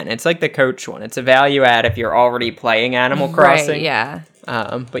 it's like the coach one. It's a value add if you're already playing Animal Crossing. Right, yeah.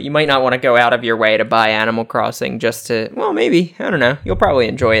 But you might not want to go out of your way to buy Animal Crossing just to, well, maybe, I don't know. You'll probably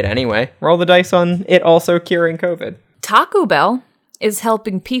enjoy it anyway. Roll the dice on it also curing COVID. Taco Bell is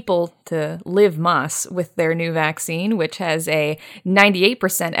helping people to live más with their new vaccine, which has a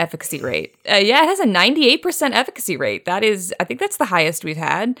 98% efficacy rate. It has a 98% efficacy rate. I think that's the highest we've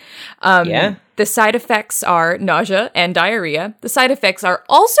had. The side effects are nausea and diarrhea. The side effects are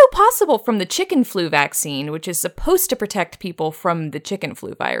also possible from the chicken flu vaccine, which is supposed to protect people from the chicken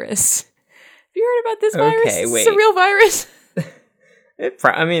flu virus. Have you heard about this virus? Okay, wait. It's a real virus.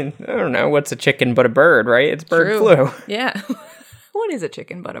 I don't know. What's a chicken but a bird, right? It's bird flu. Yeah. What is a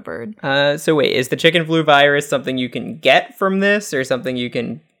chicken but a bird? So wait, is the chicken flu virus something you can get from this or something you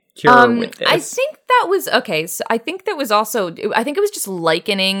can cure with this? I think that was, okay, so I think it was just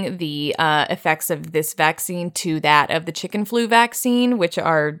likening the effects of this vaccine to that of the chicken flu vaccine, which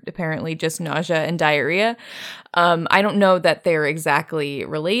are apparently just nausea and diarrhea. I don't know that they're exactly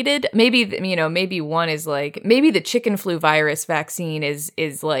related. Maybe, maybe one is like, maybe the chicken flu virus vaccine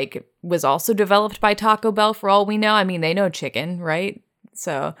is like, was also developed by Taco Bell for all we know. I mean, they know chicken, right?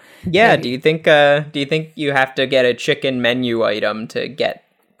 So yeah, maybe. Do you think you have to get a chicken menu item to get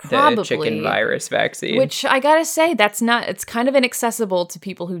the chicken virus vaccine? Which I gotta say, it's kind of inaccessible to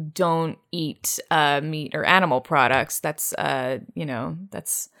people who don't eat meat or animal products. That's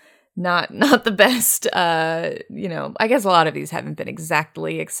that's not the best. I guess a lot of these haven't been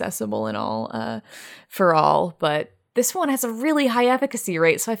exactly accessible and all for all, but this one has a really high efficacy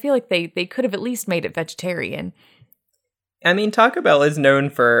rate, so I feel like they could have at least made it vegetarian. I mean, Taco Bell is known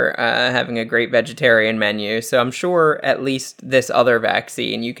for having a great vegetarian menu, so I'm sure at least this other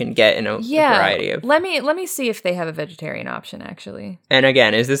vaccine you can get in a variety of. Let me see if they have a vegetarian option, actually. And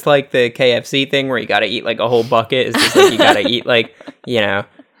again, is this like the KFC thing where you got to eat like a whole bucket? Is this like you got to eat like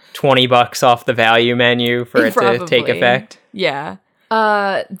 $20 off the value menu for it to take effect? Yeah.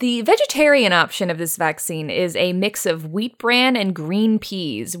 The vegetarian option of this vaccine is a mix of wheat bran and green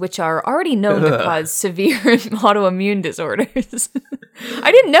peas, which are already known to cause severe autoimmune disorders.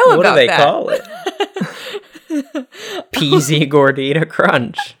 I didn't know about that. What do they call it? Peasy Gordita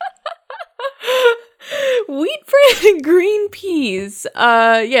Crunch. Wheat bran and green peas.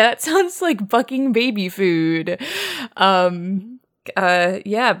 That sounds like bucking baby food. But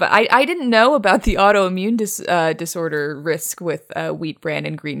I didn't know about the autoimmune disorder risk with wheat bran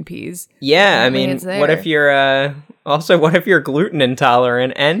and green peas. Yeah, I mean, what if you're gluten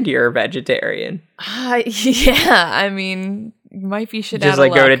intolerant and you're vegetarian? I mean, you might be shit just out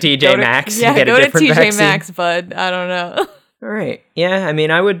of luck. Go to TJ Maxx and get a different vaccine. Go to TJ Maxx, bud. I don't know. All right. Yeah, I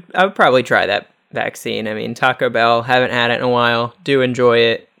mean, I would probably try that vaccine. I mean, Taco Bell, haven't had it in a while. Do enjoy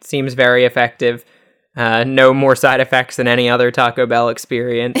it. Seems very effective. No more side effects than any other Taco Bell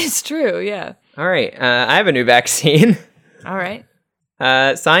experience. It's true, yeah. All right, I have a new vaccine. All right.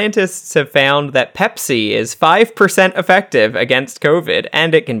 Scientists have found that Pepsi is 5% effective against COVID,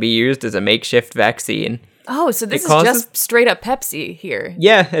 and it can be used as a makeshift vaccine. Oh, so this is just straight up Pepsi here.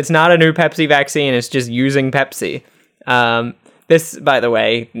 Yeah, it's not a new Pepsi vaccine. It's just using Pepsi. This, by the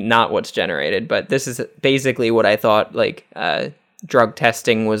way, not what's generated, but this is basically what I thought, drug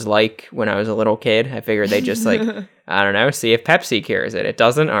testing was like when I was a little kid. I figured they just I don't know, see if Pepsi cures it. It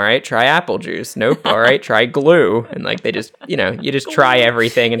doesn't. All right, try apple juice. Nope. All right, try glue. And they just, you just try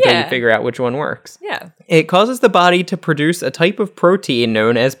everything until you figure out which one works. Yeah. It causes the body to produce a type of protein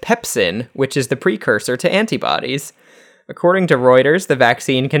known as pepsin, which is the precursor to antibodies. According to Reuters, the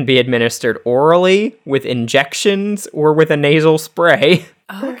vaccine can be administered orally, with injections, or with a nasal spray.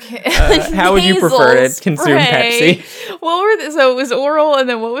 Okay. How would you prefer to consume Pepsi? So it was oral, and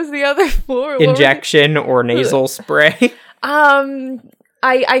then what was the other? Injection or nasal spray?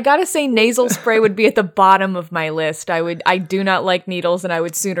 I gotta say nasal spray would be at the bottom of my list. I do not like needles, and I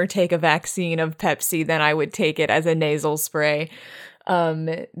would sooner take a vaccine of Pepsi than I would take it as a nasal spray.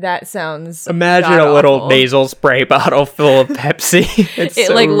 That sounds Imagine a little nasal spray bottle full of Pepsi.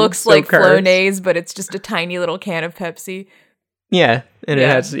 It looks like Flonase, but it's just a tiny little can of Pepsi. Yeah, and it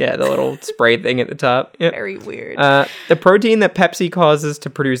has the little spray thing at the top. Yep. Very weird. The protein that Pepsi causes to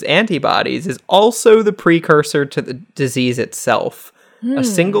produce antibodies is also the precursor to the disease itself. A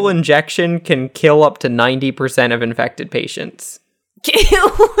single injection can kill up to 90% of infected patients.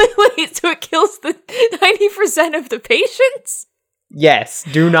 Wait, so it kills the 90% of the patients? Yes,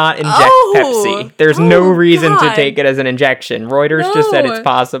 do not inject Pepsi. There's no reason to take it as an injection. Reuters just said it's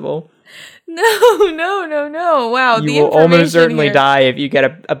possible. No. Wow. You will almost certainly die if you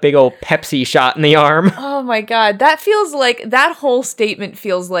get a big old Pepsi shot in the arm. Oh my God. That feels like, that whole statement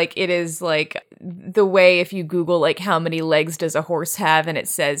feels like it is like the way if you Google like how many legs does a horse have and it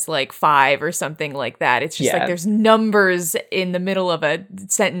says like 5 or something like that. It's just like there's numbers in the middle of a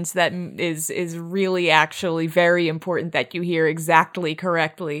sentence that is really actually very important that you hear exactly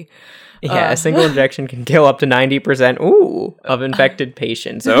correctly. Yeah, a single injection can kill up to 90% of infected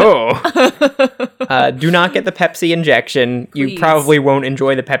patients. Do not get the Pepsi injection. Please. You probably won't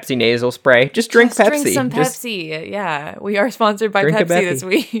enjoy the Pepsi nasal spray. Just drink Pepsi. Drink some Pepsi. Yeah, we are sponsored by Pepsi this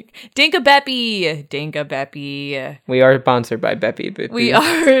week. Dinka-Beppy. We are sponsored by Beppy. We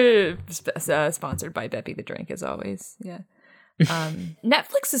are sponsored by Beppy the drink, as always. Yeah.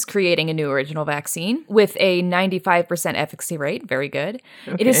 Netflix is creating a new original vaccine with a 95% efficacy rate. Very good.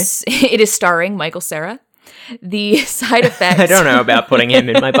 Okay. It is starring Michael Cera. The side effects... I don't know about putting him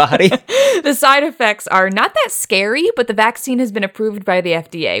in my body. The side effects are not that scary, but the vaccine has been approved by the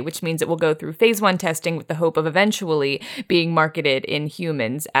FDA, which means it will go through phase 1 testing with the hope of eventually being marketed in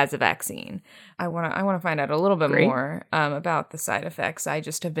humans as a vaccine. I want to find out a little bit more about the side effects. I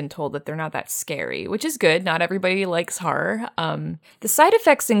just have been told that they're not that scary, which is good. Not everybody likes horror. The side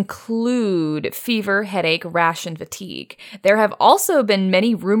effects include fever, headache, rash, and fatigue. There have also been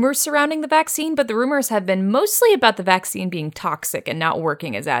many rumors surrounding the vaccine, but the rumors have been mostly about the vaccine being toxic and not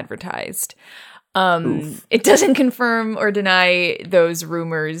working as advertised. It doesn't confirm or deny those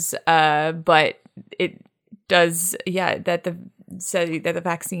rumors, but it does, that the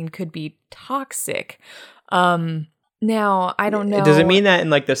vaccine could be toxic. Now, I don't know. Does it mean that in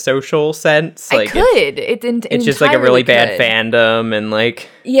like the social sense? Like it's just like a really bad fandom and like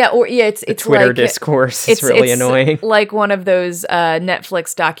it's Twitter like, discourse is really annoying. Like one of those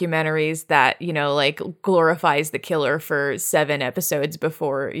Netflix documentaries that like glorifies the killer for 7 episodes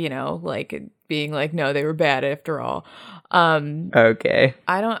before like being like, no, they were bad after all. Okay.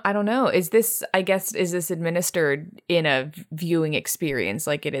 I don't know. Is this administered in a viewing experience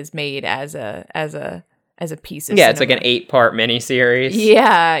like it is made as a piece of cinema? It's like an 8-part miniseries.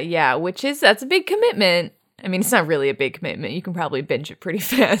 Yeah, that's a big commitment. I mean, it's not really a big commitment. You can probably binge it pretty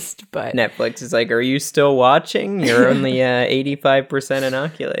fast, but... Netflix is like, are you still watching? You're only 85%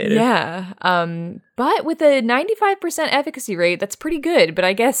 inoculated. Yeah, but with a 95% efficacy rate, that's pretty good, but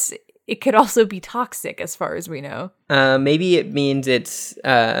I guess it could also be toxic as far as we know. Maybe it means it's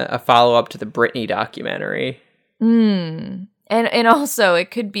a follow-up to the Britney documentary. And also, it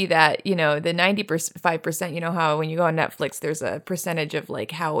could be that, the 95%, how when you go on Netflix, there's a percentage of,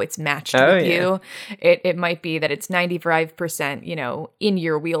 like, how it's matched with you. It might be that it's 95%, in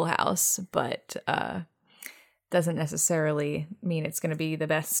your wheelhouse, but doesn't necessarily mean it's going to be the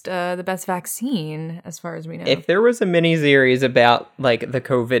best vaccine, as far as we know. If there was a miniseries about, like, the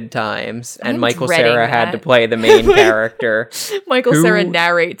COVID times, and Michael Cera had to play the main character... Michael Cera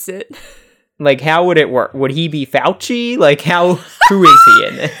narrates it. Like, how would it work? Would he be Fauci? Like, who is he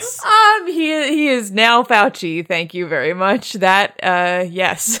in this? He is now Fauci. Thank you very much. That,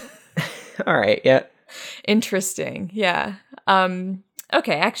 yes. All right. Yeah. Interesting. Yeah.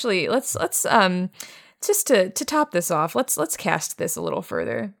 Okay. Actually, let's just to top this off, let's cast this a little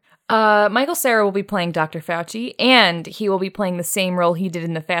further. Michael Cera will be playing Dr. Fauci, and he will be playing the same role he did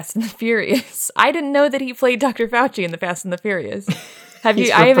in The Fast and the Furious. I didn't know that he played Dr. Fauci in The Fast and the Furious. Have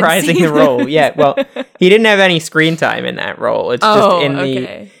you? I haven't seen the role. Yeah, well, he didn't have any screen time in that role. It's just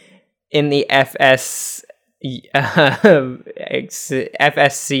in the FFCU.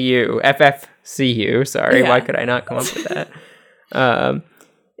 Sorry, why could I not come up with that?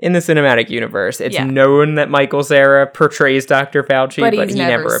 In the cinematic universe, it's known that Michael Cera portrays Dr. Fauci, but he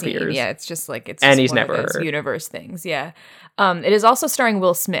never appears. Yeah, it's just like it's just he's one never of those heard. Universe things. Yeah. It is also starring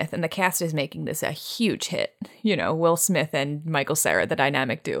Will Smith, and the cast is making this a huge hit. Will Smith and Michael Cera, the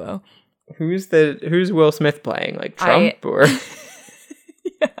dynamic duo. Who's Will Smith playing? Like Trump or?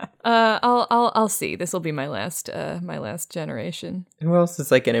 Yeah. I'll see. This will be my last generation. Who else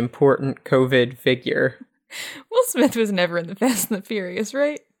is like an important COVID figure? Will Smith was never in the Fast and the Furious,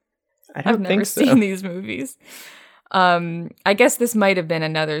 right? I've never seen these movies. I guess this might have been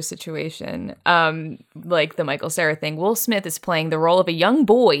another situation, like the Michael Cera thing. Will Smith is playing the role of a young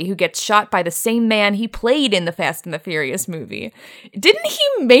boy who gets shot by the same man he played in the Fast and the Furious movie. Didn't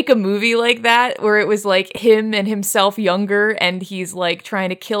he make a movie like that where it was like him and himself younger, and he's like trying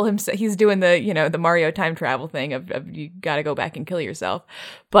to kill himself? He's doing the, the Mario time travel thing of you gotta go back and kill yourself.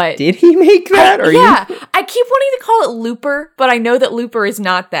 But did he make that? I keep wanting to call it Looper, but I know that Looper is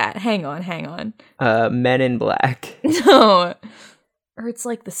not that. Hang on. Men in Black. No. Or it's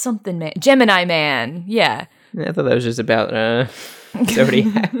like the something man. Gemini Man. Yeah. I thought that was just about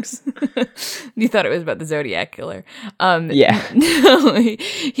Zodiacs. You thought it was about the Zodiac killer. Yeah. No,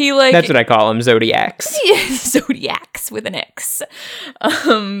 he like... That's what I call them, Zodiacs. Yeah, Zodiacs with an X.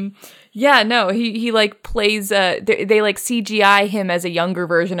 Yeah, no, he like plays, they like CGI him as a younger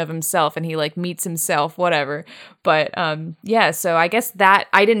version of himself, and he like meets himself, whatever. But yeah, so I guess that,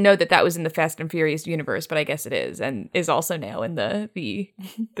 I didn't know that was in the Fast and Furious universe, but I guess it is, and is also now in the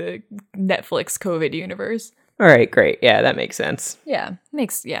Netflix COVID universe. All right, great. Yeah, that makes sense. Yeah,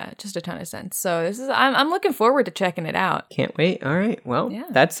 makes just a ton of sense. So this is, I'm looking forward to checking it out. Can't wait. All right, well, yeah.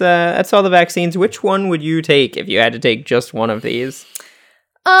 That's all the vaccines. Which one would you take if you had to take just one of these?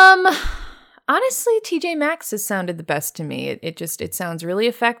 Honestly, TJ Maxx has sounded the best to me. It sounds really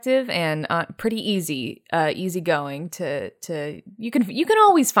effective and pretty easy going to you can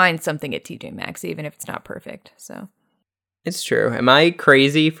always find something at TJ Maxx, even if it's not perfect. So it's true. Am I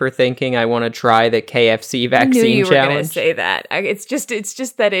crazy for thinking I want to try the KFC vaccine challenge? I knew you were going to say that. It's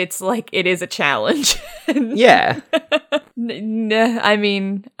just that it's like it is a challenge. Yeah. I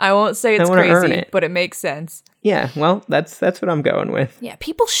mean, I won't say it's crazy, but it makes sense. Yeah, well, that's what I'm going with. Yeah,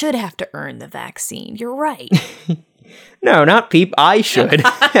 people should have to earn the vaccine. You're right. No, not people. I should.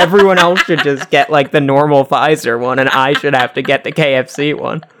 Everyone else should just get like the normal Pfizer one, and I should have to get the KFC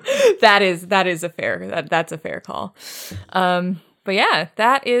one. That's a fair call. But yeah,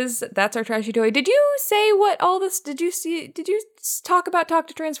 that's our trashy toy. Did you say what all this? Did you talk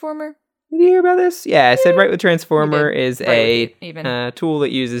to Transformer? Did you hear about this? Yeah, I said Write with Transformer is a tool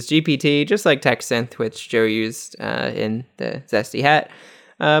that uses GPT, just like TechSynth, which Joe used in the Zesty hat.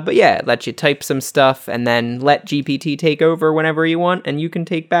 But yeah, it lets you type some stuff and then let GPT take over whenever you want, and you can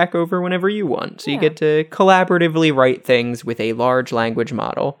take back over whenever you want. So you get to collaboratively write things with a large language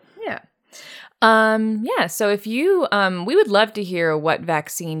model. Yeah. So if you, we would love to hear what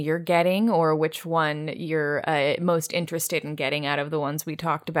vaccine you're getting or which one you're most interested in getting out of the ones we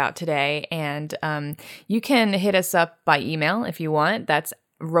talked about today. And you can hit us up by email if you want. That's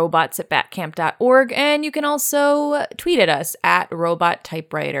robots@batcamp.org. And you can also tweet at us at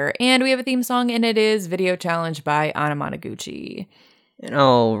robottypewriter. And we have a theme song, and it is Video Challenge by Anamanaguchi. And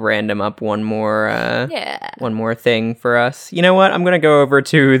I'll random up one more thing for us. You know what? I'm going to go over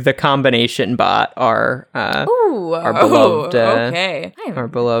to the Combination Bot, our beloved. Okay. Our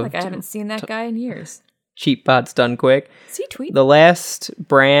beloved. Like I haven't seen that guy in years. Cheap bots done quick. Is he tweeting? The last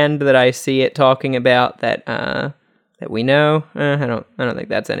brand that I see it talking about that we know, I don't think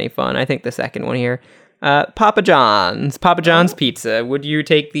that's any fun. I think the second one here. Papa John's Pizza. Would you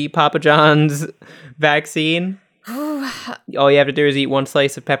take the Papa John's vaccine? All you have to do is eat one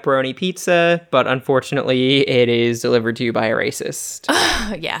slice of pepperoni pizza, but unfortunately it is delivered to you by a racist.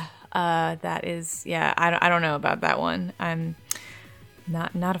 That is, I don't know about that one. I'm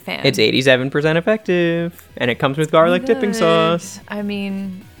not a fan. It's 87% effective, and it comes with garlic dipping sauce. I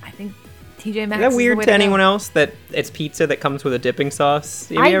mean, I think TJ Maxx is that weird to anyone else that it's pizza that comes with a dipping sauce?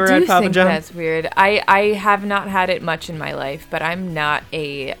 Have you ever had Papa John's? That's weird. I have not had it much in my life, but I'm not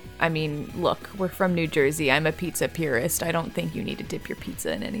look, we're from New Jersey. I'm a pizza purist. I don't think you need to dip your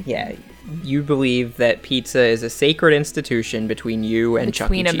pizza in anything. Yeah, you believe that pizza is a sacred institution between you and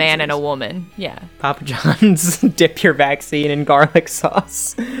Chuck E. Cheese's. Between a man and a woman, yeah. Papa John's, dip your vaccine in garlic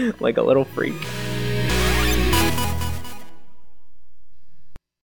sauce like a little freak.